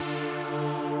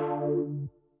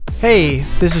Hey,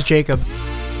 this is Jacob.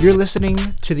 You're listening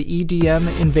to the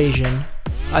EDM Invasion.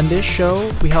 On this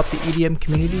show, we help the EDM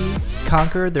community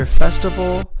conquer their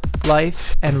festival,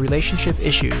 life, and relationship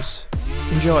issues.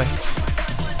 Enjoy.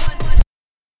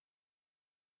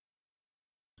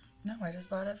 No, I just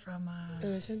bought it from,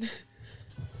 Emission?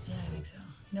 yeah, I think so.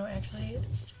 No, actually,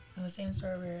 in the same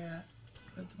store we were at,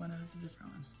 but one of the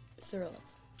different one.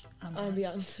 Cyril's. Ambiance.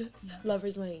 Ambiance. Yeah.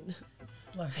 Lover's Lane.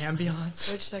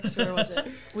 Ambiance. Which sex store was it?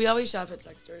 We always shop at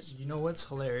sex stores. You know what's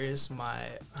hilarious? I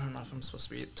don't know if I'm supposed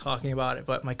to be talking about it,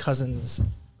 but my cousin's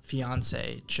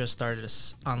fiance just started an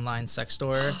online sex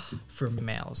store for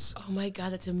males. Oh my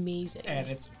god, that's amazing. And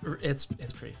it's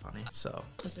pretty funny. So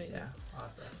That's amazing. yeah, I'll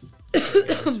have to-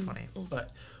 yeah, it's funny.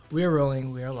 But we are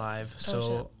rolling, we are live.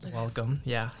 So shit. Okay. welcome.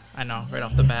 Yeah, I know, right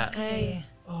off the bat. Hey.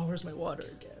 Oh, where's my water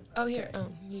again? Oh, here. Okay.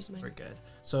 Oh, use mine. We're good.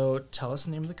 So tell us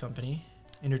the name of the company,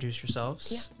 introduce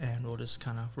yourselves, and we'll just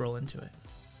kind of roll into it.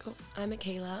 Cool. I'm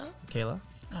Michaela, Kayla,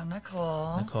 I'm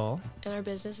Nicole. Nicole. and our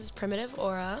business is Primitive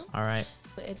Aura. All right.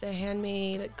 It's a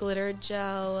handmade glitter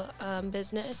gel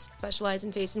business, specialized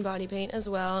in face and body paint as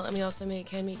well. And we also make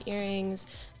handmade earrings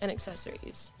and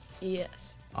accessories.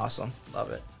 Yes. Awesome. Love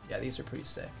it. Yeah, these are pretty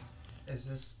sick. Is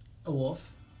this a wolf?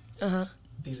 Uh-huh.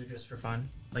 These are just for fun?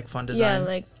 Like fun Yeah, design?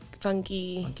 like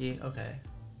funky, Funky? Okay.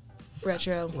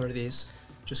 retro. What are these?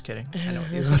 Just kidding. I know what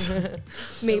these ones are.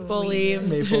 Maple leaves.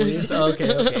 Maple leaves? Oh, okay.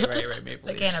 Right. Maple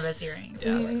The leaves. cannabis earrings.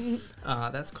 Yeah.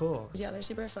 That's cool. Yeah, they're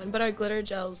super fun. But our glitter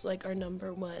gel's like our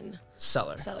number one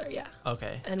Seller. seller, yeah.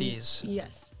 Okay. And These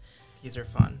Yes, are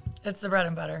fun. It's the bread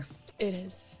and butter. it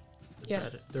is. Yeah.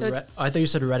 Red. So The it's red. I thought you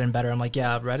said red and better. I'm like,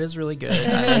 yeah, red is really good.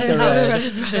 I like the red.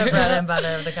 The bread and butter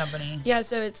of the company. Yeah,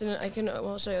 so it's should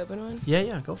I open one?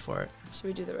 Yeah, go for it. Should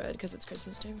we do the red because it's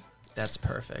Christmas time? That's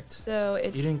perfect. So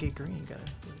it's. You didn't get green, you got it.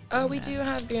 Oh, we do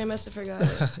have green. I must have forgot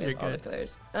it. We You're have all the good.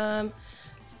 colors.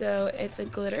 So it's a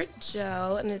glitter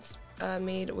gel, and it's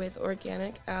made with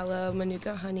organic aloe,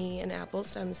 manuka honey, and apple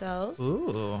stem cells.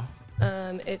 Ooh.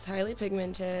 It's highly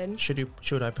pigmented.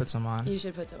 Should I put some on? You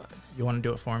should put some on. You want to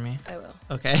do it for me? I will.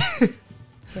 Okay. Here,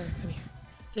 come here.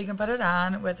 So you can put it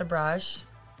on with a brush,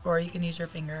 or you can use your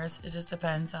fingers. It just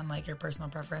depends on like your personal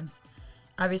preference.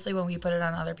 Obviously, when we put it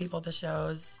on other people at the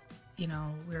shows,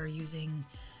 we're using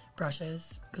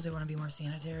brushes because we want to be more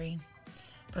sanitary.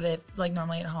 But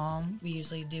normally at home, we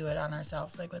usually do it on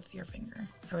ourselves, like with your finger.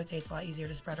 I would say it's a lot easier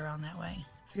to spread around that way.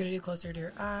 If you're gonna do closer to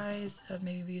your eyes, I'd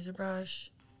maybe use a brush,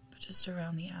 but just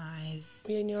around the eyes,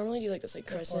 We normally do like this like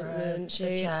the crescent forehead, moon the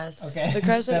shape. chest. Okay. The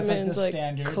crescent That's like moon's the like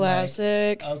standard,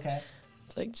 classic. Okay.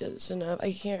 It's like just enough.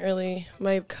 I can't really.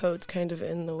 My coat's kind of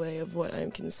in the way of what I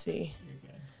can see. You're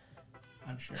good.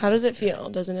 I'm sure. How does it feel?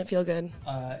 Doesn't it feel good?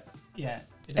 Yeah.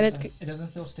 And it's it doesn't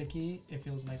feel sticky. It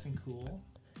feels nice and cool,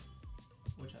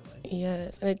 which I like.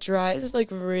 Yes, and it dries like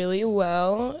really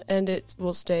well, and it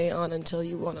will stay on until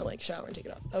you want to like shower and take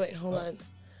it off. Oh wait, hold on.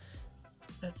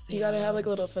 That's the You gotta have like a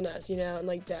little finesse, and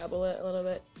like dabble it a little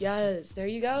bit. Yes, there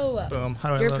you go. Boom. How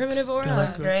do I Your look? primitive Do I aura.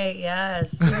 look great.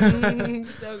 Yes.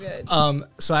 So good.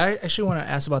 So I actually want to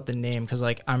ask about the name because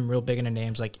like I'm real big into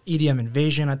names. Like EDM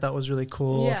Invasion, I thought was really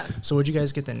cool. Yeah. So where'd you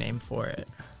guys get the name for it?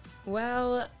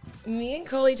 Well, me and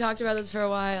Coley talked about this for a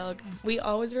while. We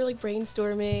always were like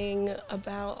brainstorming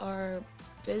about our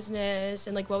business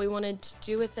and like what we wanted to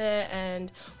do with it.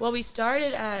 And well, we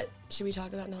started at. Should we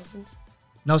talk about Nelson's?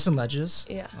 Nelson Ledges.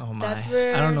 Yeah. Oh my. That's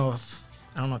where. I don't know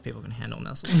if people can handle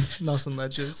Nelson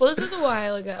Ledges. Well, this was a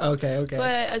while ago. Okay.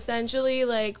 But essentially,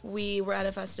 like we were at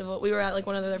a festival. We were at like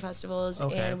one of the other festivals,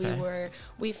 and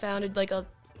we founded like a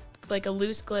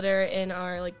loose glitter in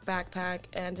our like backpack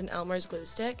and an Elmer's glue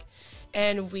stick,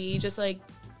 and we just like.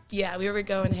 Yeah, we were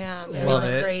going ham. And Love we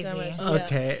it. went Crazy. So much, yeah.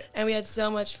 Okay. And we had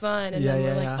so much fun. And Yeah, then we're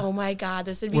yeah, like, yeah. oh my God,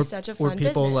 this would be such a fun Were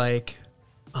people business. like,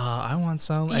 I want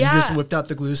some? And Yeah. you just whipped out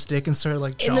the glue stick and started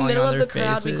like in drawing the middle on of their the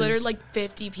crowd, we faces? glittered like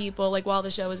 50 people like while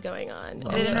the show was going on.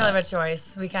 Love We didn't really have a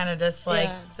choice. We kind of just like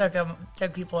Yeah.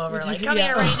 took people over, We like, did- come yeah.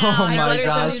 here right now. Oh I my glittered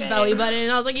God. somebody's belly button,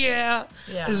 and I was like, yeah.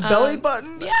 Yeah. His belly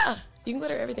button? Yeah. You can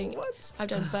glitter everything. What? I've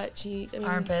done butt cheeks. I mean,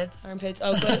 Armpits. Armpits.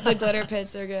 Oh, the glitter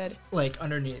pits are good. Like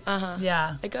underneath. Uh-huh.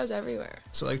 Yeah. It goes everywhere.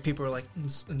 So like people are like, and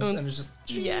it's just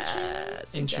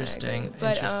Yes. Interesting, Exactly.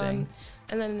 But, interesting.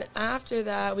 and then after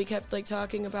that, we kept like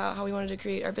talking about how we wanted to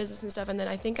create our business and stuff. And then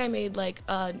I think I made like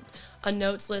a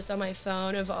notes list on my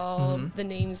phone of all the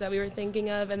names that we were thinking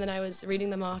of. And then I was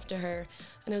reading them off to her.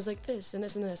 And it was like this and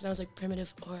this and this. And I was like,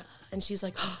 Primitive Aura. And she's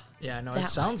like, oh. Yeah, no, That it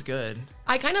sounds good.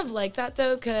 I kind of like that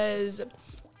though, because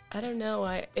I don't know.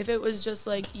 If it was just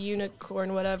like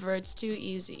unicorn, whatever, it's too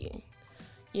easy.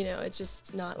 It's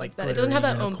just not like that. It doesn't have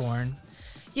that oomph. unicorn.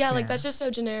 Yeah, like that's just so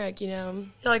generic, you know.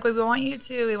 Like we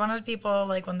wanted people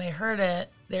like when they heard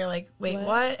it, they're like, wait,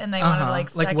 what? And they wanted like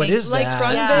second, what is like that?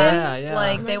 Krungbin? Yeah.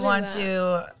 Like they Imagine want that.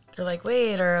 to. They're like,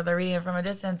 wait, or they're reading it from a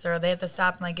distance, or they have to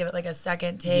stop and like give it like a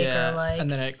second take, or like, and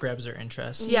then it grabs their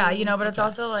interest. yeah, you know. But it's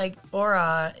also like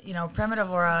aura, you know, primitive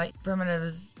aura. Primitive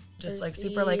is just like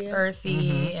super like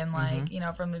earthy and like you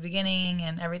know from the beginning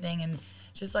and everything, and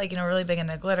just like, you know, really big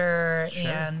into glitter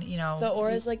and, you know. The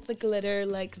aura is like the glitter,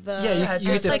 like the... Yeah, you it's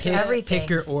get just to like everything. pick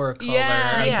your aura color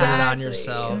Yeah, and put it on exactly.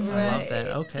 yourself. I love Right. that.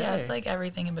 Okay. Yeah, it's like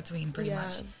everything in between pretty Yeah.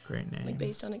 much. Great name. Like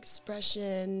based on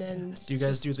expression and... Do you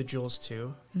guys do the jewels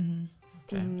too? Mm-hmm.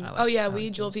 Okay. I like- Oh yeah, I we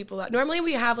like jewel people out. Normally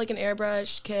we have like an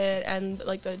airbrush kit and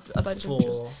like a bunch of jewels.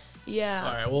 full. Yeah.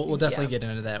 All right, we'll definitely Yeah. get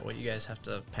into that, what you guys have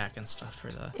to pack and stuff for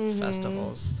the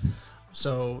festivals.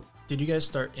 So, did you guys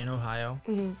start in Ohio,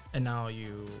 and now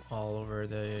you all over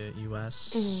the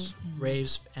U.S.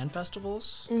 raves and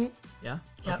festivals? Yeah?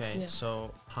 Yep. Okay, Yeah.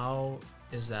 so how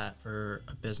is that for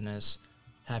a business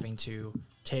having to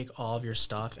take all of your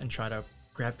stuff and try to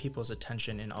grab people's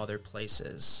attention in other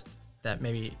places that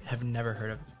maybe have never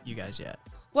heard of you guys yet?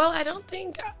 Well, I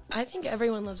think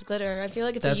everyone loves glitter. I feel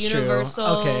like it's That's a true. universal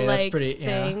Okay, that's like pretty-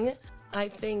 yeah. thing. I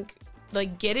think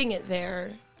like getting it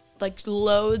there, like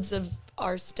loads of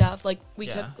our stuff. Like we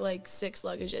Yeah. took like 6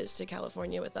 luggages to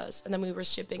California with us, and then we were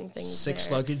shipping things. 6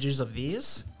 there. luggages of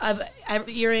these? Of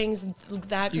earrings.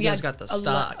 That You we guys had got the a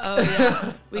stock. oh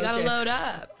yeah, we got to Okay. load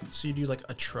up. So you do like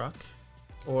a truck,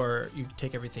 or you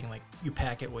take everything, like you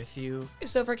pack it with you?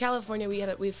 So for California,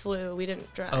 we flew. We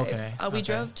didn't drive. Okay, We okay.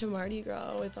 drove to Mardi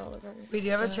Gras with all of our. We do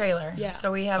have a stuff. trailer. Yeah.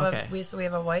 So we have Okay. we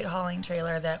have a white hauling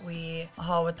trailer that we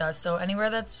haul with us. So anywhere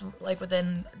that's like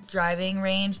within driving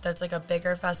range, that's like a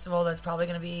bigger festival, that's probably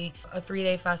going to be a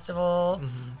 3-day festival.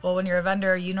 Well, when you're a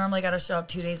vendor, you normally got to show up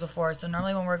 2 days before. So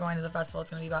normally when we're going to the festival, it's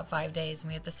going to be about 5 days, and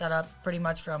we have to set up pretty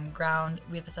much from ground.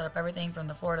 We have to set up everything from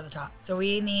the floor to the top. So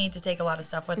we need to take a lot of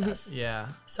stuff with us. Yeah.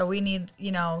 So we need,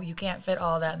 you know, you can't fit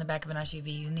all that in the back of an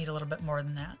SUV. You need a little bit more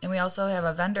than that. And we also have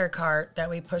a vendor cart that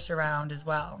we push around as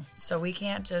well. So we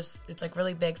can't just, it's like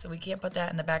really big, so we can't put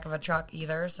that in the back of a truck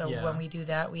either. So Yeah. when we do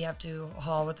that, we have to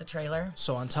haul with a trailer.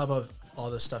 So on top of all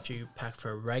the stuff you pack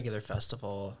for a regular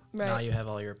festival, now Right. you have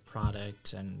all your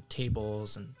product and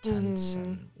tables and tents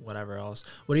and whatever else.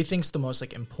 What do you think is the most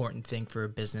like important thing for a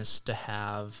business to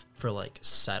have for like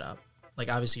setup? Like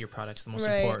obviously your product's the most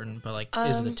Right. important, but like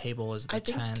is it the table, is it the I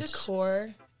think tent? decor.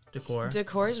 Decor?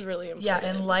 Decor is really important. Yeah,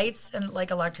 and lights and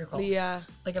like electrical. Yeah.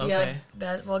 Like if Okay.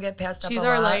 that will get passed up She's a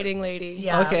our lot. lighting lady.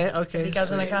 Yeah. Okay,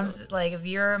 Because when it sweet. comes, like, if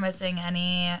you're missing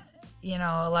any, you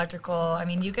know, electrical, I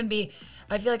mean, you can be,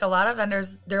 I feel like a lot of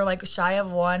vendors, they're like shy of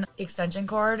one extension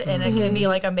cord, and it can be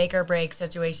like a make or break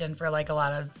situation for like a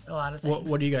lot of things.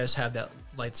 What do you guys have that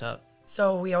lights up?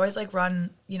 So we always like run,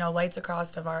 you know, lights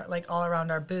across of our, like all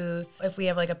around our booth. If we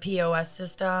have like a POS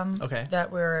system, Okay.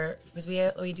 that because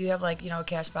we do have like, you know, a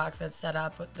cash box that's set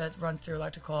up that runs through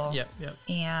electrical. Yep.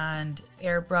 And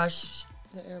airbrush.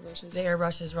 The airbrushes. The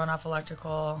airbrushes run off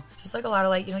electrical. Just like a lot of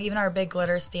light, you know, even our big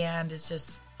glitter stand is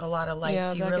just a lot of lights.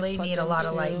 Yeah, You that really gets need a plugged lot in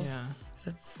of too. lights. Yeah.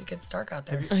 It gets dark out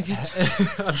there.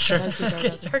 I'm sure. It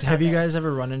gets dark Have out you there. guys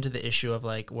ever run into the issue of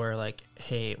like where like,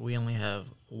 hey, we only have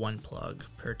one plug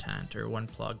per tent or one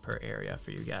plug per area for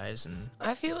you guys, and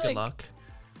I feel good like. luck.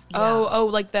 Oh,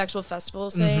 like the actual festival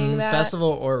saying that. Festival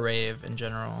or rave in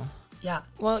general. Yeah.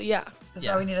 Well, yeah. That's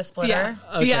Yeah. why we need a splitter. Yeah.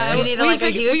 Okay. Yeah. We need like a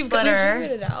huge we splitter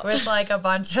figured it out. with like a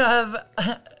bunch of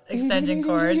extension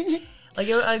cords. Like,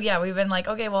 yeah, we've been like,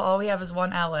 okay, well, all we have is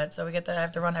one outlet, so we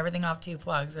have to run everything off 2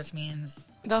 plugs, which means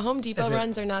The Home Depot If it-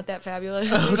 runs are not that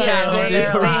fabulous. Yeah, but they're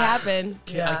a they lot. happen.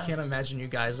 Yeah. I can't imagine you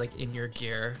guys like in your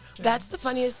gear. That's the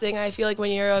funniest thing. I feel like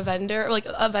when you're a vendor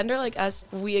like us,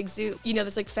 we exude, you know,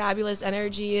 this like fabulous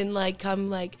energy and like come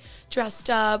like dressed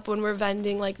up when we're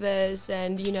vending like this.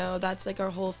 And, you know, that's like our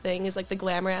whole thing is like the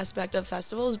glamour aspect of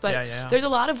festivals. But Yeah. there's a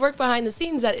lot of work behind the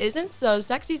scenes that isn't so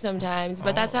sexy sometimes.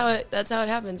 But that's how it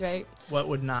happens, right? What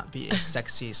would not be a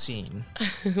sexy scene?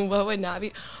 What would not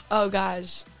be? Oh,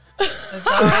 gosh.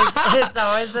 it's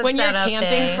always the When you're setup camping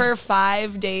day. for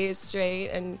 5 days straight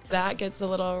and that gets a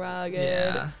little rugged.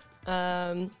 Yeah.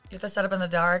 You have to set up in the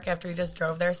dark after you just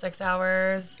drove there 6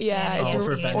 hours. Yeah, and Oh, you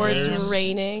for can't see or vendors. it's anything.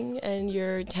 raining and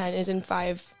your tent is in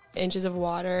 5 inches of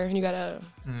water and you gotta.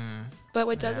 But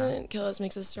what doesn't kill us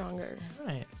makes us stronger.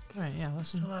 Right. Yeah. A lot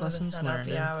of the Lessons setup, learned.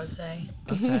 yeah, I would say.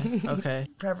 Okay.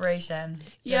 Preparation.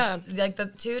 Yeah. Just, like the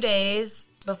 2 days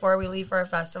before we leave for a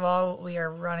festival, we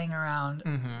are running around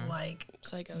like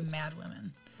Psychos. mad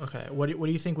women. Okay. What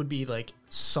do you think would be like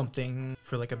something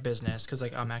for like a business? Because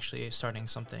like I'm actually starting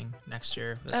something next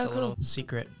year. That's a little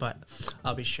secret, but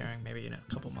I'll be sharing maybe in a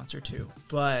couple months or two.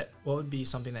 But what would be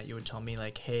something that you would tell me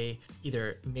like, hey,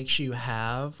 either make sure you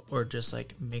have or just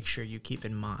like make sure you keep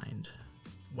in mind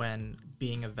when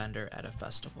being a vendor at a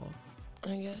festival?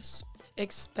 I guess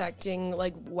expecting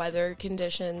like weather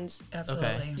conditions.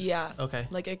 Absolutely. Yeah. Okay.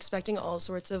 Like expecting all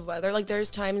sorts of weather. Like there's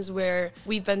times where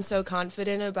we've been so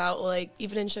confident about like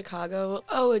even in Chicago,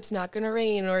 oh, it's not gonna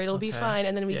rain or it'll be fine,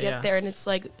 and then we get there and it's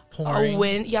like pouring. a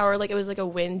wind. Yeah, or like it was like a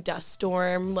wind dust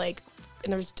storm. Like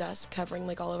and there's dust covering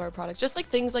like all of our products. Just like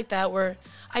things like that where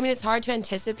I mean it's hard to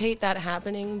anticipate that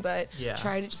happening, but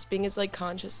try to just being as like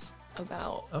conscious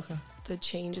about the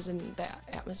changes in the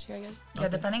atmosphere, I guess. Yeah,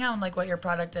 depending on like what your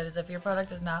product is. If your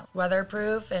product is not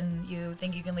weatherproof and you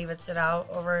think you can leave it sit out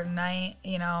overnight,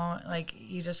 you know, like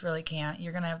you just really can't.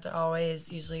 You're gonna have to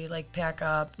always usually like pack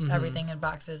up everything in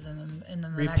boxes and then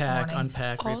the next morning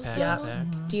unpack, also,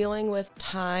 repack. dealing with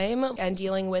time and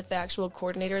dealing with the actual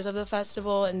coordinators of the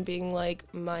festival and being like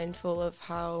mindful of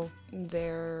how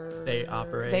they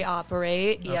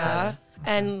operate. Yeah.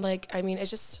 And like I mean it's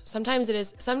just sometimes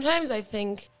I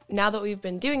think now that we've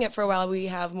been doing it for a while, we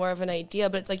have more of an idea,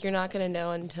 but it's like you're not going to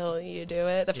know until you do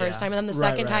it the first time. And then the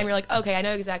second time, you're like, okay, I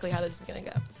know exactly how this is going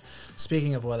to go.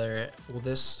 Speaking of weather, will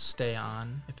this stay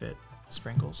on if it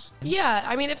sprinkles? Yeah.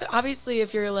 I mean,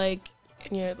 if you're like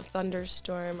in your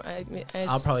thunderstorm,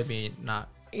 I'll probably be not.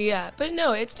 Yeah, but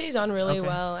no, it stays on really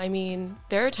well. I mean,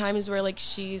 there are times where like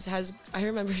I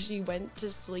remember she went to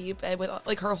sleep with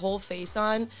like her whole face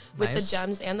on with the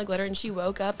gems and the glitter, and she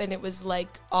woke up and it was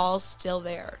like all still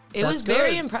there. It was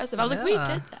very impressive. I was like, we did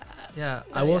that. Yeah,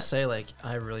 I will say like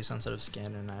I have really sensitive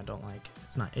skin and I don't like,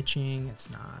 it's not itching, it's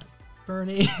not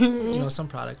burning, you know, some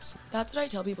products. That's what I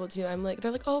tell people too. I'm like,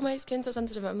 they're like, oh, my skin's so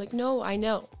sensitive. I'm like, no, I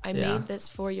know. I made this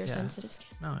for your sensitive skin.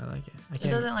 No, I like it. It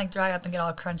doesn't like dry up and get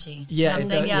all crunchy. Yeah, you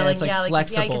know what I'm saying? It's like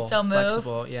flexible. You can still move.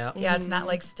 Flexible, yeah. Yeah, it's not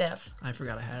like stiff. I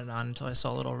forgot I had it on until I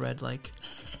saw a little red like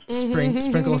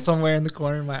sprinkle somewhere in the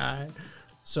corner of my eye.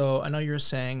 So I know you were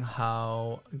saying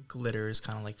how glitter is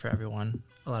kind of like for everyone.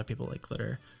 A lot of people like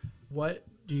glitter. What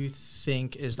do you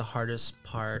think is the hardest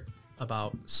part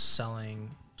about selling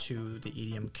to the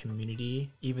EDM community,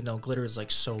 even though glitter is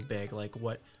like so big? Like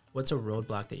what's a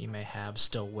roadblock that you may have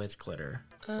still with glitter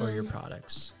or your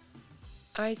products?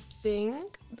 I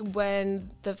think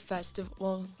when the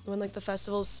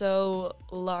festival's so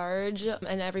large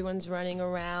and everyone's running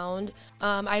around,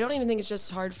 I don't even think it's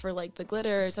just hard for like the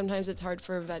glitter. Sometimes it's hard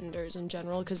for vendors in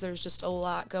general because there's just a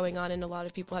lot going on and a lot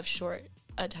of people have short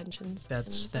attentions.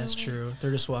 That's true.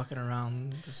 They're just walking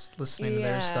around, just listening to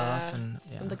their stuff, and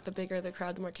like the bigger the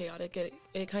crowd, the more chaotic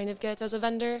it kind of gets as a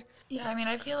vendor. Yeah, I mean,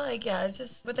 I feel like it's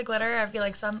just with the glitter. I feel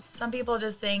like some people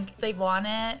just think they want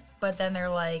it, but then they're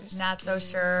like not so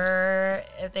sure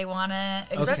if they want it.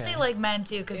 Especially like men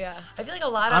too, because I feel like a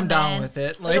lot of men. I'm down with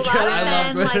it. Like a lot of I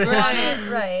men love glitter. like want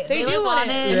it, right? They do want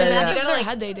it. and then you gotta like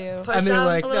head they do, push and they're up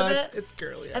like, a little no, bit. it's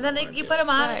girly. And then you put them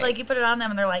on, like you put it on them,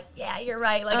 and they're like, yeah, you're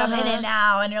right. Like I'm in it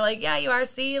now, and you're like, yeah, you are.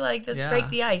 See, like just break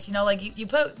the ice. You know, like you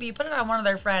put it on one of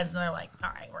their friends, and they're like, all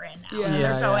right, we're in now. And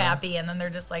they're so happy, and then they're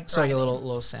just like, so like a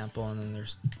little sample, and then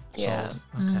there's sold.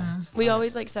 Okay. We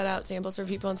always like set out samples for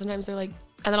people, and sometimes they're like,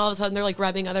 and then all of a sudden they're like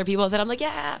rubbing other people. Then I'm like,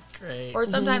 yeah, great. Or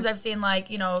sometimes I've seen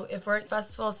like, you know, if we're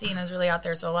festival scene is really out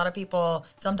there, so a lot of people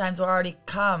sometimes will already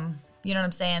come. You know what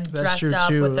I'm saying? That's dressed up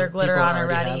too. with their glitter People on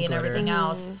already and glitter. everything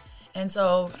else, and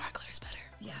so. But our glitter's better.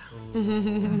 Yeah.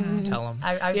 Tell them.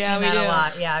 I've seen that a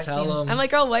lot. Yeah, Tell them. I'm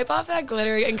like, girl, wipe off that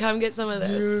glitter and come get some of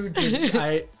this.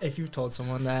 Dude, if you told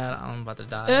someone that, I'm about to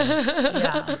die.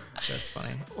 Yeah. That's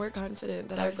funny. We're confident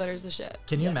that our glitter's the shit.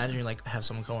 Can you imagine you like have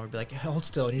someone come over and be like, hold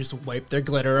still, and you just wipe their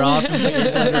glitter off and put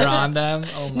your glitter on them?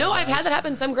 Oh my No, gosh. I've had that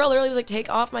happen. Some girl literally was like,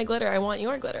 take off my glitter. I want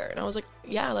your glitter. And I was like,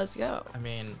 yeah, let's go. I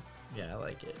mean, yeah, I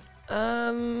like it.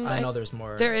 I know there's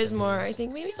more. There is more. I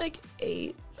think maybe like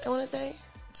 8, I want to say.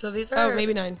 So these are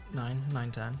maybe 9.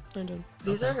 9, 10.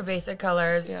 These are basic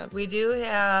colors. Yeah. We do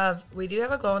have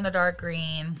a glow in the dark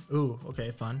green. Ooh,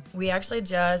 okay, fun. We actually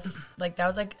just that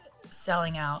was like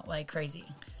selling out like crazy.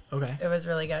 Okay. It was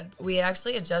really good. We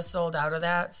actually had just sold out of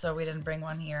that, so we didn't bring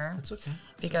one here. That's okay.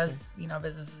 Because, you know,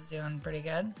 business is doing pretty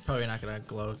good. Probably not going to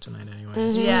glow tonight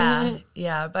anyways. Yeah.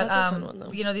 But, that's a fun one,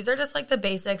 though. You know, these are just like the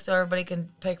basics, so everybody can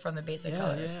pick from the basic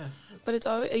colors. Yeah. But it's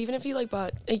always, even if you like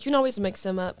bought, you can always mix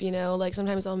them up, you know? Like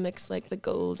sometimes I'll mix like the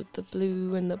gold with the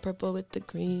blue and the purple with the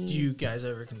green. Do you guys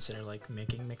ever consider like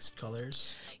making mixed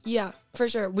colors? Yeah, for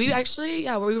sure. We actually,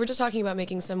 we were just talking about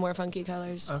making some more funky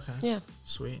colors. Okay. Yeah.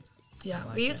 Sweet. Yeah,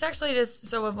 like we used to actually just,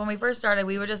 so when we first started,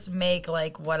 we would just make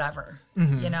like whatever,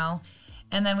 you know?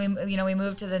 And then we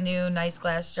moved to the new nice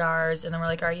glass jars, and then we're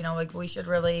like, all right, like we should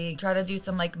really try to do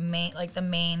some like the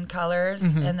main colors.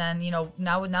 And then,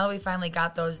 now that we finally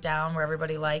got those down where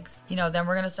everybody likes, then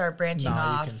we're going to start branching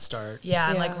off. You can start. Yeah,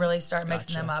 and like really start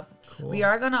mixing them up. Cool. We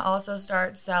are going to also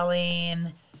start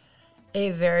selling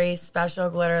a very special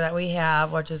glitter that we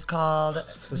have, which is called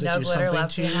No Glitter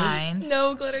Left Behind.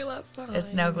 No glitter left behind.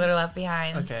 It's No Glitter Left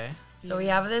Behind. Okay. So we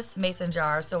have this mason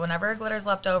jar. So whenever glitter's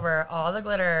left over, all the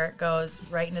glitter goes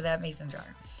right into that mason jar.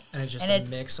 And it's just And a it's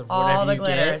mix of all whatever the you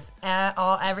glitters, get.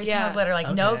 Every single glitter.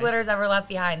 Like no Okay. glitter's ever left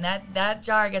behind. That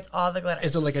jar gets all the glitter.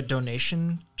 Is it like a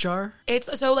donation jar?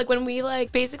 It's so like when we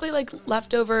like basically like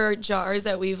leftover jars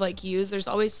that we've like used, there's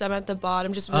always some at the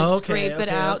bottom, just like scrape it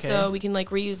out so we can like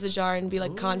reuse the jar and be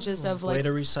like conscious of like way to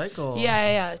recycle.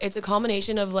 Yeah. It's a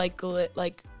combination of like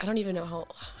like I don't even know how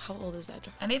old is that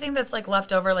jar. Anything that's like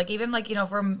left over, like even like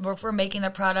if we're making the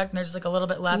product and there's like a little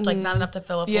bit left, like not enough to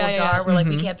fill a full jar, we're like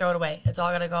we can't throw it away. It's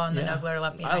all gotta go in the No Glitter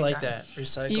Left Behind I like jar. that.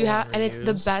 Recycle. You have, and it's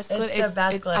the best glitter. It's the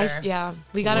best glitter. Yeah,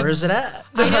 we gotta. Where is it at?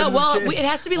 I know. I'm Well, just kidding. it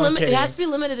has to be I'm limited. It kidding. has to be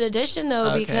limited edition though,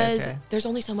 Okay, because okay. there's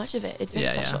only so much of it. It's very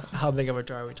special. How big of a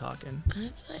jar are we talking?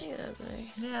 That's like.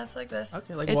 Yeah, it's like this.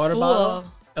 Okay, like It's water full. bottle.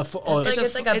 It's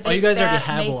like a it's big you guys already fat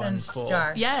have mason ones full.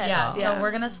 jar. Yeah. So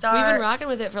we're gonna start. We've been rocking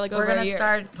with it for like over We're gonna a year.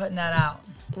 start putting that out.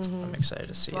 I'm excited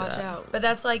to see Watch that. out. But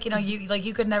that's like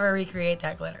you could never recreate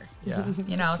that glitter.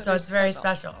 Yeah. So it's very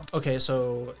special. Okay,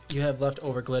 so you have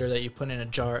leftover glitter that you put in a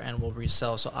jar and will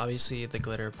resell. So obviously the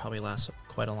glitter probably lasts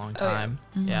quite a long Oh, yeah. time.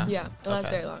 Yeah. Yeah, it lasts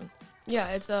Okay. very long. Yeah,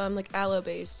 it's like aloe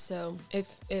based, so if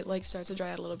it like starts to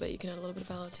dry out a little bit, you can add a little bit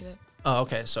of aloe to it. Oh,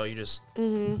 okay. So you just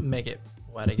make it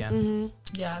wet again.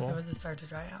 Yeah, Cool. if it was to start to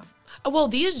dry out. Oh, well,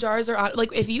 these jars are on,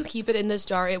 like if you keep it in this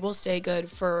jar, it will stay good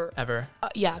for Ever.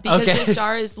 yeah, because Okay. this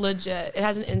jar is legit. It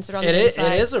has an insert on the It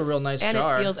inside. is a real nice and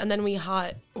jar. it seals, and then we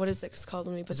what is it called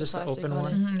when we put Is the this the plastic open on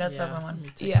one? it? Mhm, that's the Yeah, open one. let me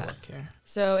take Yeah. a look here.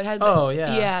 So it has. Oh,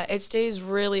 yeah. Yeah, it stays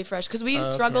really fresh because we Okay,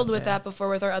 struggled with okay. that before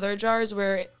with our other jars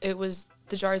where it was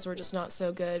the jars were just not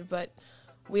so good, but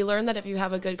we learned that if you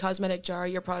have a good cosmetic jar,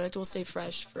 your product will stay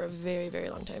fresh for a very, very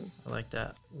long time. I like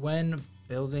that. When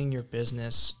building your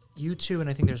business, you two, and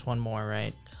I think there's one more,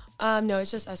 right? No,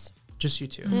 it's just us. Just you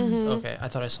 2. Mm-hmm. Okay. I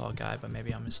thought I saw a guy, but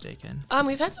maybe I'm mistaken.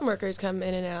 We've had some workers come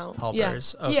in and out.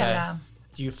 Helpers. Yeah. Okay. Yeah. Yeah.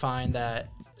 Do you find that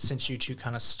since you two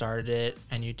kind of started it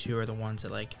and you two are the ones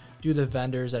that like do the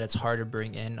vendors, that it's hard to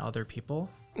bring in other people?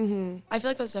 I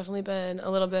feel like that's definitely been a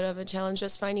little bit of a challenge,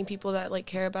 just finding people that like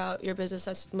care about your business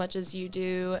as much as you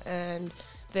do and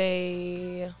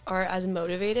they are as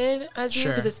motivated as you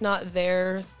Sure. because it's not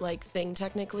their like thing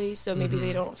technically, so maybe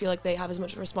they don't feel like they have as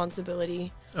much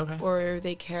responsibility Okay. or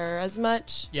they care as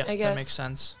much. Yeah, I guess that makes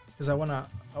sense. Because I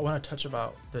wanna touch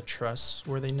about the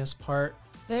trustworthiness part.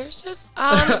 there's just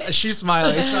She's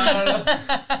smiling. So I don't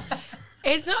know.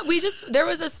 It's not. We just there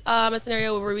was a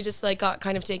scenario where we just like got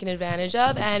kind of taken advantage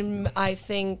of, and I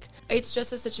think it's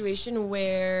just a situation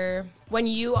where when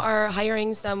you are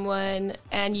hiring someone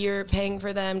and you're paying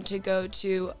for them to go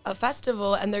to a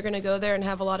festival and they're going to go there and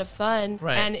have a lot of fun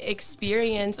Right. and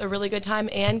experience a really good time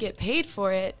and get paid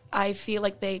for it, I feel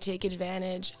like they take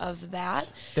advantage of that.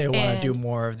 They want to And- do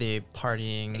more of the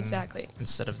partying Exactly.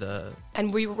 instead of the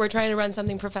and we're trying to run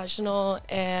something professional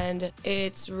and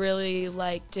it's really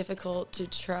like difficult to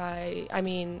try. I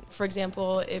mean, for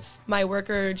example, if my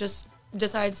worker just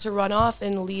decides to run off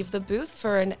and leave the booth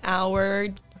for an hour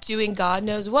doing God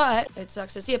knows what, it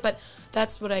sucks to see it, but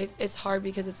that's what it's hard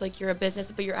because it's like you're a business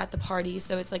but you're at the party,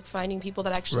 so it's like finding people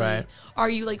that actually Right. are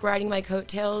you like riding my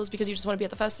coattails because you just want to be at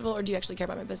the festival, or do you actually care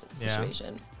about my business Yeah.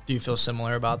 situation? Do you feel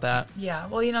similar about that? Yeah,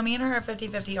 well, me and her are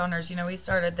 50-50 owners. We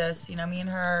started this. Me and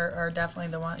her are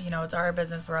definitely the one. It's our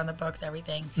business. We're on the books,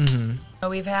 everything.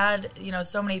 But we've had,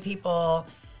 so many people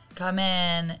come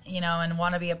in, and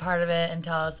want to be a part of it and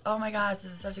tell us, oh my gosh,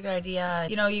 this is such a good idea.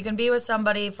 You can be with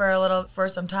somebody for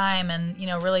some time and,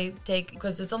 really take,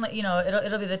 because it's only,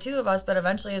 it'll be the two of us, but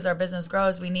eventually as our business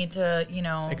grows, we need to,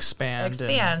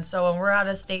 Expand. So when we're out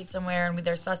of state somewhere and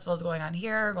there's festivals going on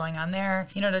here, going on there,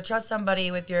 to trust somebody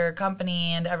with your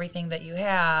company and everything that you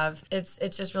have, it's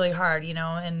just really hard,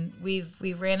 and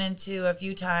we've ran into a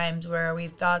few times where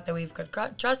we've thought that we could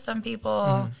trust some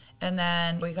people. And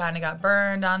then we kind of got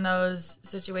burned on those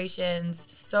situations.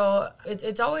 So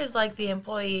it's always like the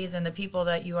employees and the people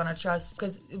that you want to trust.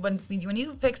 Because when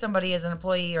you pick somebody as an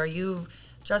employee or you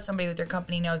trust somebody with your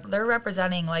company, they're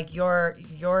representing like your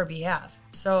behalf.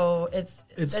 So it's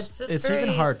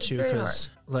even hard too, it's very because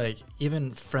like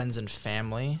even friends and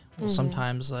family will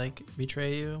sometimes like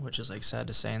betray you, which is like sad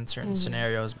to say in certain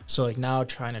scenarios. So like now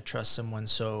trying to trust someone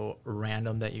so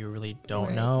random that you really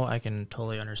don't know, I can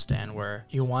totally understand where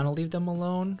you want to leave them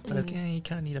alone, but okay, you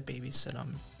kind of need to babysit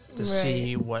them to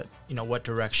see what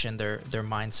direction their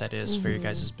mindset is for your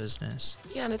guys' business.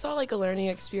 Yeah, and it's all like a learning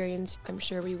experience. I'm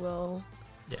sure we will.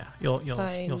 Yeah,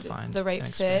 you'll find the right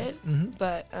fit,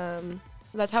 but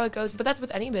that's how it goes. But that's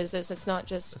with any business. It's not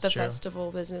just the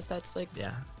festival business. That's like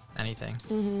anything.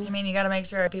 I mean, you got to make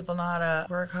sure people know how to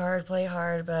work hard, play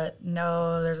hard, but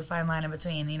no, there's a fine line in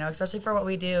between. Especially for what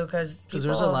we do, because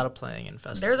there's a lot of playing in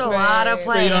festivals. There's a lot of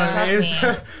playing.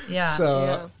 Trust me. Yeah.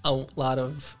 So a lot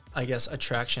of, I guess,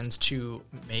 attractions to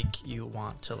make you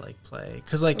want to like play,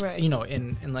 because like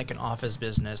in like an office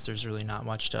business, there's really not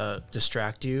much to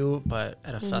distract you, but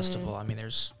at a festival, I mean,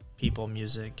 there's people,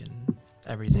 music, and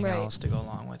everything else to go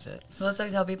along with it. Well, that's what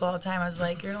I tell people all the time. I was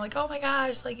like, you're like, oh my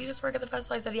gosh, like you just work at the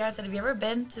festival. I said, yeah. I said, have you ever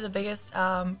been to the biggest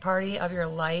party of your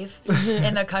life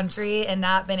in the country and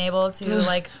not been able to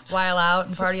like while out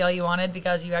and party all you wanted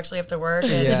because you actually have to work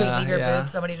and if you leave your booth,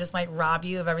 somebody just might rob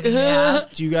you of everything you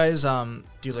have? Do you guys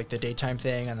do like the daytime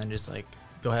thing and then just like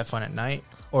go have fun at night?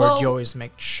 Or do you always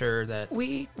make sure that...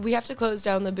 We have to close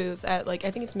down the booth at, like,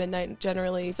 I think it's midnight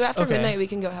generally. So after midnight, we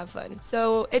can go have fun.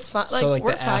 So it's fun. Like, so, like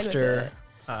we're the fine after... with it.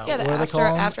 Yeah, the after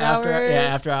hours. Yeah,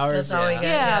 after hours. That's all we get.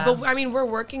 Yeah, but I mean, we're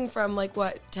working from, like,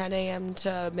 10 a.m.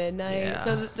 to midnight. Yeah.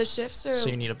 So the shifts are... So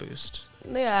you need a boost.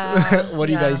 Yeah. What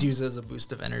do you guys use as a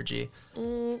boost of energy?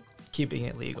 Keeping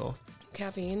it legal.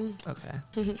 Caffeine. Okay.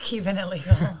 Keeping it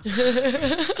legal.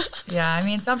 Yeah, I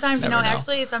mean, sometimes,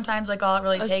 sometimes, like, all it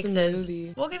really takes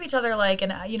is we'll give each other, like, a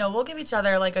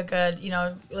good,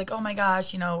 like, oh, my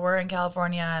gosh, we're in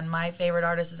California and my favorite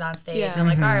artist is on stage. Yeah. And I'm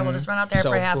like, all right, we'll just run out there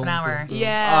for half an hour.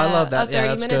 Yeah. Oh, I love that. A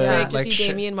 30-minute break to like see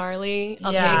Damian Marley.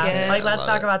 I'll take it. Like, let's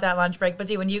talk about that lunch break. But,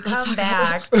 dude, when you come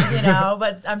back,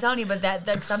 but I'm telling you,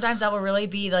 that sometimes that will really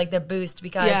be, like, the boost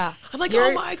because I'm like,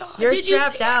 oh, my God. You're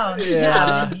strapped down.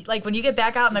 Yeah. Like, when you get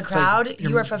back out in the crowd, like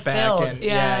you are fulfilled. With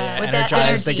that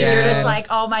energy, you're just like,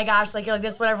 oh my gosh, like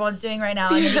this is what everyone's doing right now.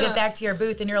 And then you get back to your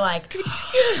booth and you're like,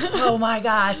 oh my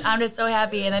gosh, I'm just so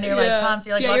happy. And then you're like pumped.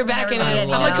 You're like, you're back in it. I'm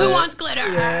like, who wants glitter?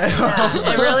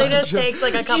 It really just takes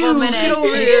like a couple minutes. Get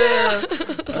over here.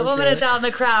 A couple minutes out in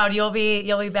the crowd, you'll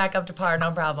be back up to par,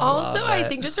 no problem. Also, I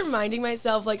think just reminding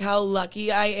myself like how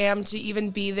lucky I am to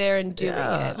even be there and doing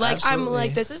it. Like absolutely. I'm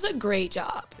like, this is a great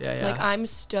job. Like I'm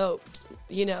stoked.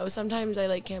 Sometimes I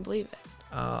like can't believe it.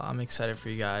 I'm excited for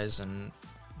you guys and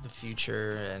the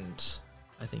future, and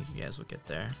I think you guys will get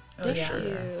there. Thank you.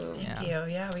 Thank you.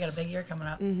 Yeah, we got a big year coming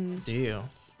up. Mm-hmm. Do you?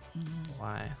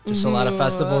 Why? Just a lot of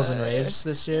festivals and raves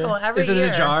this year? Well, every Is it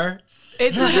year. a jar?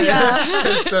 It's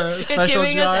the special it's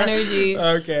giving jar? us energy.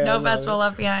 Okay. No festival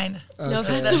left behind. Okay. No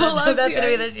festival left behind. That's going to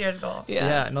be this year's goal.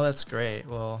 Yeah, no, that's great.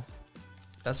 Well,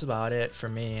 that's about it for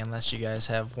me, unless you guys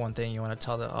have one thing you want to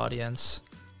tell the audience.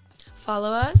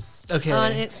 Follow us. Okay.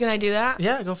 Can I do that?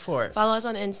 Yeah, go for it. Follow us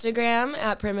on Instagram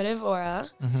at Primitive Aura.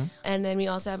 And then we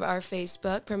also have our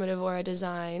Facebook, Primitive Aura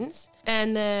Designs.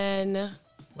 And then...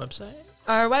 Website?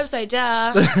 Our website,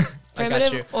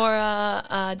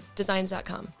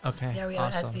 PrimitiveAuraDesigns.com. Okay. Yeah, we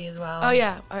have Etsy as well. Oh,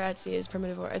 yeah. Our Etsy is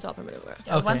Primitive Aura. It's all Primitive Aura.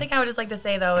 Yeah, one thing I would just like to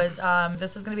say, though, is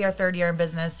this is going to be our third year in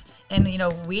business. And,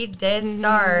 we did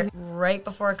start right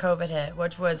before COVID hit,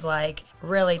 which was, like,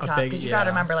 really tough. Because you got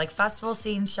to remember, like, festival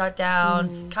scenes shut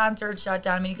down, concerts shut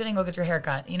down. I mean, you couldn't go get your hair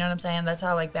cut. You know what I'm saying? That's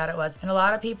how, like, bad it was. And a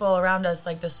lot of people around us,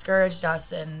 like, discouraged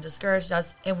us. And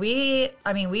we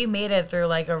made it through,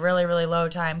 like, a really, really low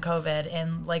time, COVID.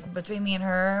 And, like, between me and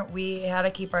her, we had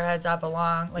to keep our heads up a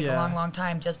long, long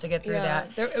time just to get through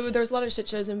that. There was a lot of shit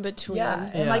shows in between. Yeah.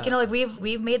 And, like,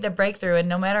 we've made the breakthrough. And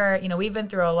no matter, we've been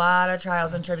through a lot of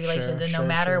trials and tribulations. And no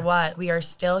matter what, we are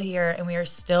still here and we are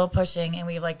still pushing. And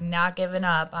we've, like, not given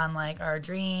up on, like, our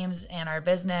dreams and our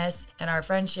business and our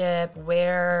friendship,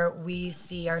 where we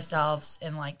see ourselves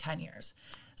in, like, 10 years.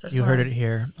 So you heard it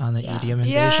here on the EDM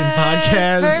Invasion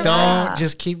podcast. Perfect. Don't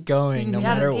just keep going no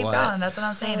matter just keep what. Going. That's what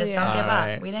I'm saying. Just don't give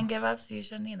up. We didn't give up, so you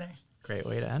shouldn't either. Great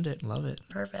way to end it. Love it.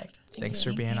 Perfect. Thanks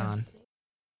for being on.